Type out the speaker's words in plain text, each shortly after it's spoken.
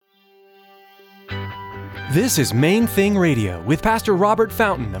This is Main Thing Radio with Pastor Robert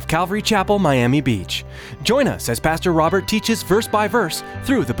Fountain of Calvary Chapel, Miami Beach. Join us as Pastor Robert teaches verse by verse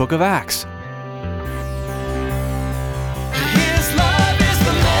through the book of Acts. His love is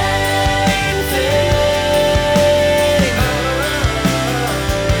the main thing.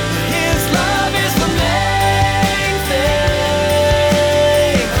 His love is the main thing.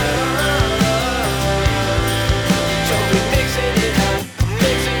 So we're mixing it up,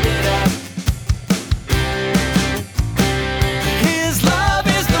 mixing it up. His love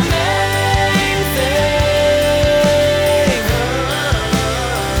is the main thing.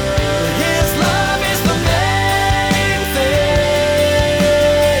 His love is the main thing.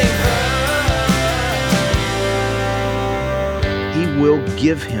 He will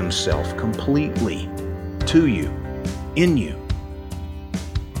give himself completely to you, in you.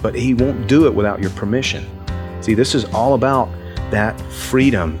 But he won't do it without your permission. See, this is all about that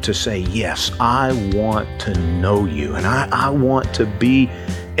freedom to say, yes, I want to know you, and I want to be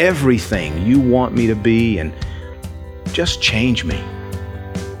everything you want me to be, and just change me.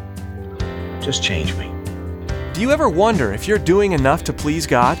 Just change me. Do you ever wonder if you're doing enough to please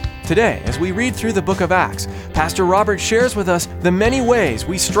God? Today, as we read through the book of Acts, Pastor Robert shares with us the many ways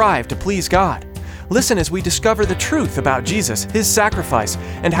we strive to please God. Listen as we discover the truth about Jesus, His sacrifice,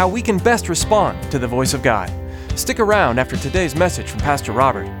 and how we can best respond to the voice of God. Stick around after today's message from Pastor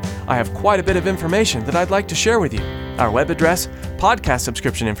Robert. I have quite a bit of information that I'd like to share with you. Our web address, podcast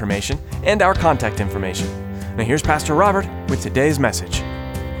subscription information, and our contact information. Now here's Pastor Robert with today's message.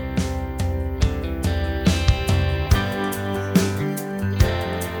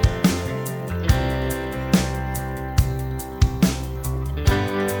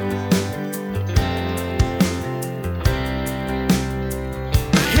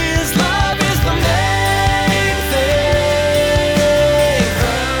 His love is the main thing.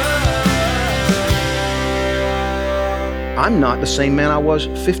 I'm not the same man I was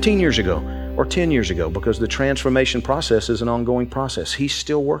 15 years ago or 10 years ago because the transformation process is an ongoing process. He's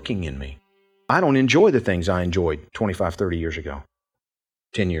still working in me. I don't enjoy the things I enjoyed 25, 30 years ago,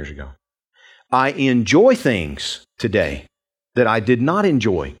 10 years ago. I enjoy things today that I did not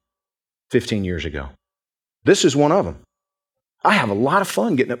enjoy 15 years ago. This is one of them. I have a lot of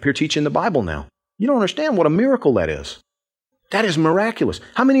fun getting up here teaching the Bible now. You don't understand what a miracle that is. That is miraculous.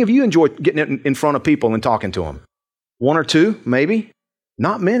 How many of you enjoy getting in front of people and talking to them? One or two, maybe?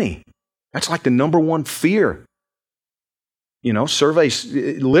 Not many. That's like the number one fear. You know, surveys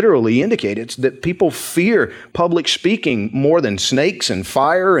literally indicate it's that people fear public speaking more than snakes and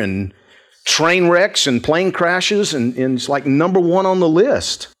fire and train wrecks and plane crashes, and it's like number one on the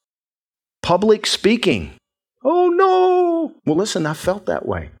list. Public speaking. Oh no! Well, listen, I felt that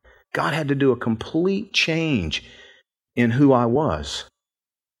way. God had to do a complete change in who I was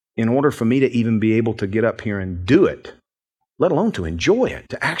in order for me to even be able to get up here and do it, let alone to enjoy it,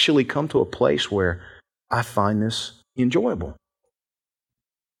 to actually come to a place where I find this enjoyable.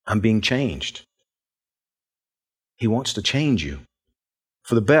 I'm being changed. He wants to change you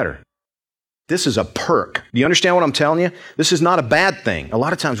for the better. This is a perk. Do you understand what I'm telling you? This is not a bad thing. A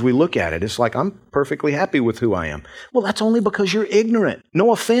lot of times we look at it, it's like, I'm perfectly happy with who I am. Well, that's only because you're ignorant.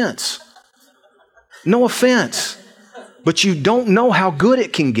 No offense. No offense. But you don't know how good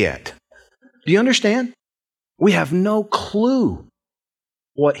it can get. Do you understand? We have no clue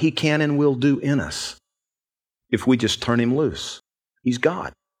what He can and will do in us if we just turn Him loose. He's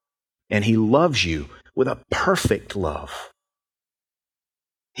God. And He loves you with a perfect love.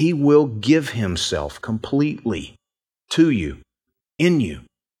 He will give Himself completely to you, in you.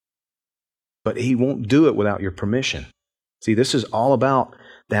 But He won't do it without your permission. See, this is all about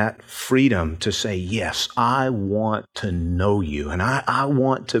that freedom to say, yes, I want to know you, and I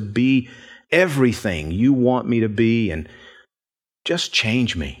want to be everything you want me to be, and just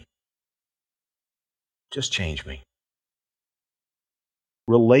change me. Just change me.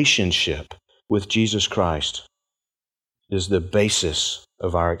 Relationship with Jesus Christ is the basis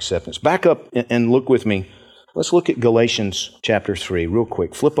of our acceptance. Back up and look with me. Let's look at Galatians chapter 3 real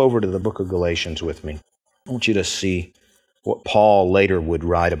quick. Flip over to the book of Galatians with me. I want you to see what Paul later would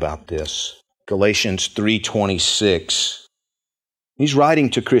write about this. Galatians 3:26. He's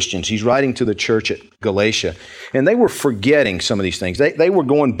writing to Christians. He's writing to the church at Galatia. And they were forgetting some of these things. They were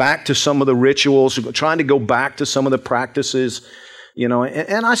going back to some of the rituals, trying to go back to some of the practices. You know,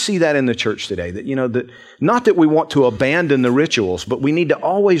 and I see that in the church today, that, you know, that not that we want to abandon the rituals, but we need to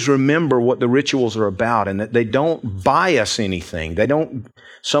always remember what the rituals are about, and that they don't buy us anything. They don't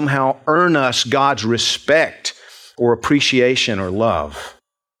somehow earn us God's respect or appreciation or love.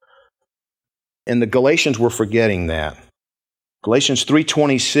 And the Galatians were forgetting that. Galatians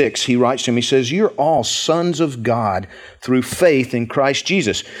 3:26, he writes to him, he says, "You're all sons of God through faith in Christ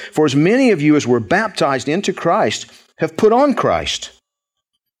Jesus. For as many of you as were baptized into Christ have put on Christ.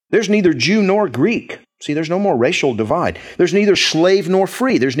 There's neither Jew nor Greek." See, there's no more racial divide. "There's neither slave nor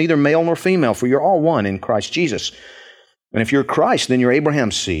free. There's neither male nor female, for you're all one in Christ Jesus. And if you're Christ, then you're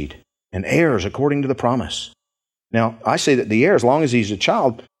Abraham's seed and heirs according to the promise." Now, I say that the heir, as long as he's a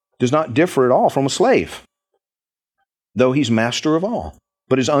child, does not differ at all from a slave, though he's master of all,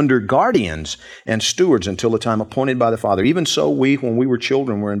 but is under guardians and stewards until the time appointed by the Father. Even so, we, when we were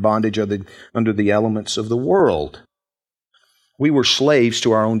children, were in bondage under the elements of the world. We were slaves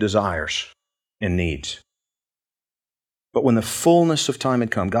to our own desires and needs. But when the fullness of time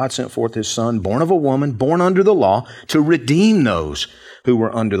had come, God sent forth His Son, born of a woman, born under the law, to redeem those who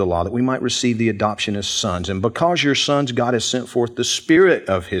were under the law, that we might receive the adoption as sons. And because you're sons, God has sent forth the Spirit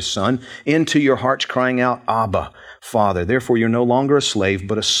of His Son into your hearts, crying out, "Abba, Father." Therefore, you're no longer a slave,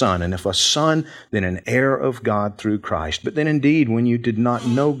 but a son. And if a son, then an heir of God through Christ. But then indeed, when you did not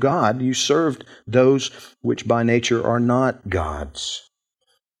know God, you served those which by nature are not God's.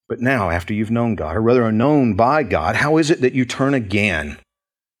 But now, after you've known God, or rather are known by God, how is it that you turn again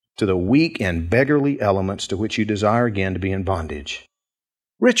to the weak and beggarly elements to which you desire again to be in bondage?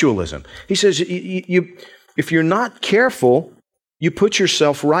 Ritualism. He says, if you're not careful, you put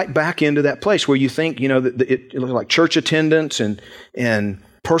yourself right back into that place where you think, that it looks like church attendance and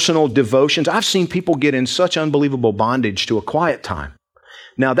personal devotions. I've seen people get in such unbelievable bondage to a quiet time.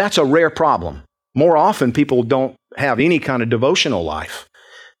 Now, that's a rare problem. More often, people don't have any kind of devotional life.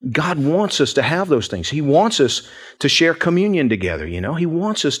 God wants us to have those things. He wants us to share communion together, He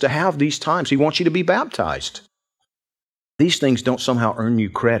wants us to have these times. He wants you to be baptized. These things don't somehow earn you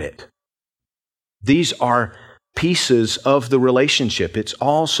credit. These are pieces of the relationship. It's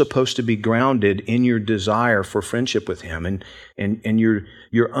all supposed to be grounded in your desire for friendship with Him and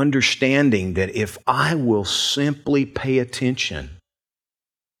your understanding that if I will simply pay attention,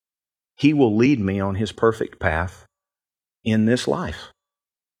 He will lead me on His perfect path in this life.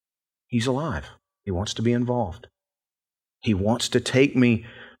 He's alive. He wants to be involved. He wants to take me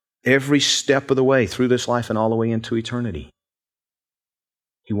every step of the way through this life and all the way into eternity.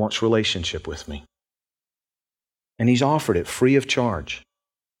 He wants relationship with me. And He's offered it free of charge.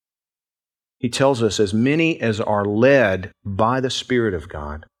 He tells us, as many as are led by the Spirit of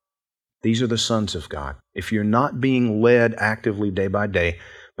God, these are the sons of God. If you're not being led actively day by day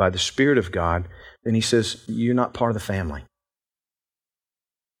by the Spirit of God, then He says, you're not part of the family.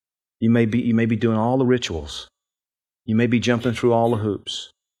 You may be doing all the rituals. You may be jumping through all the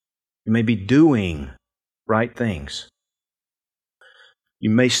hoops. You may be doing right things. You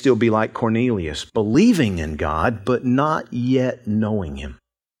may still be like Cornelius, believing in God, but not yet knowing Him.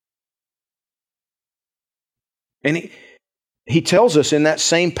 And he tells us in that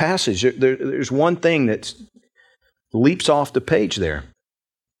same passage, there's one thing that leaps off the page there,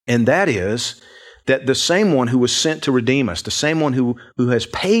 and that is that the same one who was sent to redeem us, the same one who has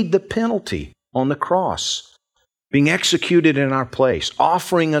paid the penalty on the cross, being executed in our place,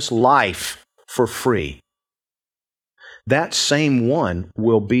 offering us life for free, that same one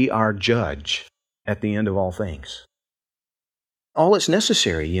will be our judge at the end of all things. All that's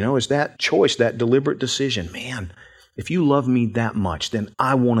necessary, is that choice, that deliberate decision. Man, if you love me that much, then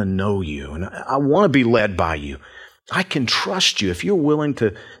I want to know you, and I want to be led by you. I can trust you. If you're willing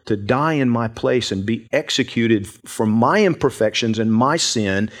to die in my place and be executed for my imperfections and my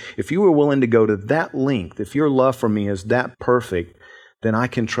sin, if you were willing to go to that length, if your love for me is that perfect, then I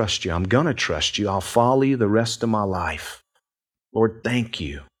can trust you. I'm going to trust you. I'll follow you the rest of my life. Lord, thank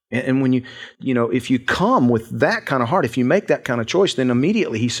you. And when if you come with that kind of heart, if you make that kind of choice, then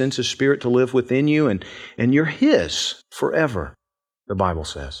immediately He sends His Spirit to live within you, and you're His forever, the Bible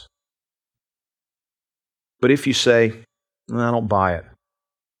says. But if you say, I don't buy it.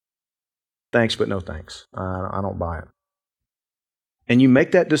 Thanks, but no thanks. I don't buy it. And you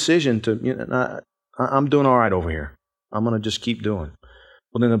make that decision to, I'm doing all right over here. I'm going to just keep doing.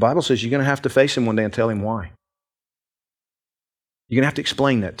 Well, then the Bible says you're going to have to face Him one day and tell Him why. You're going to have to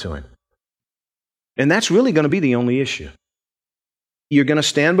explain that to Him. And that's really going to be the only issue. You're going to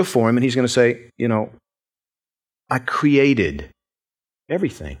stand before Him and He's going to say, I created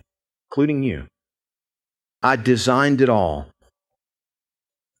everything, including you. I designed it all.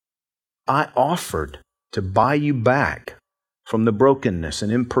 I offered to buy you back from the brokenness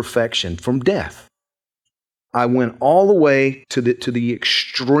and imperfection, from death. I went all the way to the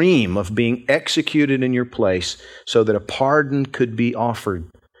extreme of being executed in your place so that a pardon could be offered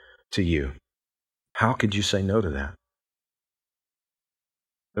to you. How could you say no to that?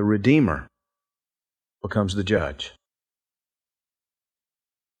 The Redeemer becomes the judge.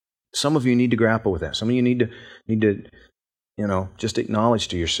 Some of you need to grapple with that. Some of you need to just acknowledge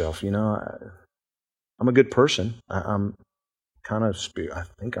to yourself, I'm a good person. I'm kind of, I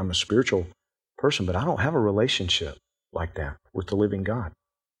think I'm a spiritual person, but I don't have a relationship like that with the living God.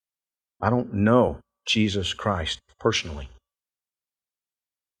 I don't know Jesus Christ personally.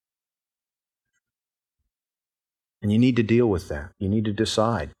 And you need to deal with that. You need to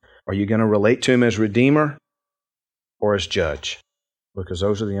decide. Are you going to relate to Him as Redeemer or as Judge? Because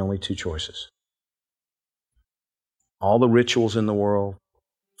those are the only two choices. All the rituals in the world,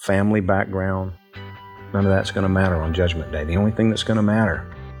 family background, none of that's going to matter on Judgment Day. The only thing that's going to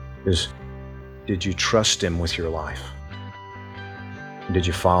matter is, did you trust Him with your life? Did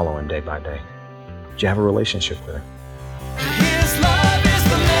you follow Him day by day? Did you have a relationship with Him? His love is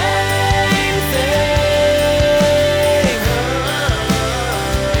the main thing.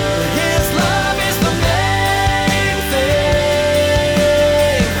 His love is the main thing.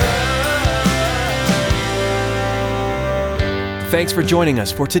 Thanks for joining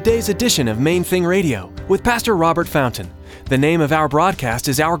us for today's edition of Main Thing Radio with Pastor Robert Fountain. The name of our broadcast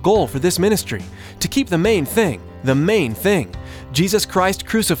is our goal for this ministry, to keep the main thing, Jesus Christ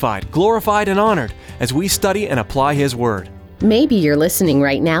crucified, glorified, and honored as we study and apply His Word. Maybe you're listening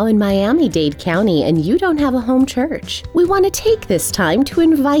right now in Miami-Dade County and you don't have a home church. We want to take this time to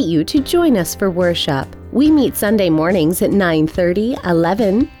invite you to join us for worship. We meet Sunday mornings at 9:30,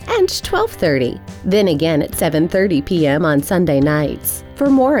 11, and 12:30. Then again at 7:30 p.m. on Sunday nights. For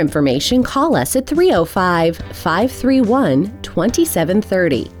more information, call us at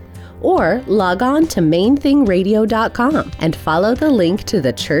 305-531-2730. Or log on to mainthingradio.com and follow the link to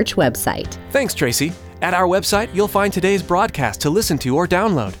the church website. Thanks, Tracy. At our website, you'll find today's broadcast to listen to or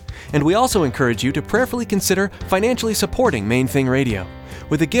download. And we also encourage you to prayerfully consider financially supporting Main Thing Radio.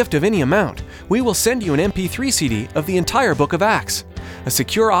 With a gift of any amount, we will send you an MP3 CD of the entire book of Acts. A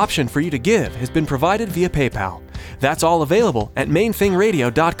secure option for you to give has been provided via PayPal. That's all available at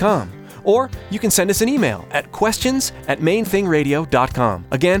mainthingradio.com. Or you can send us an email at questions@mainthingradio.com.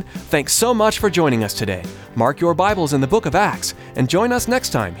 Again, thanks so much for joining us today. Mark your Bibles in the book of Acts and join us next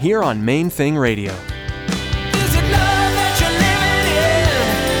time here on Main Thing Radio.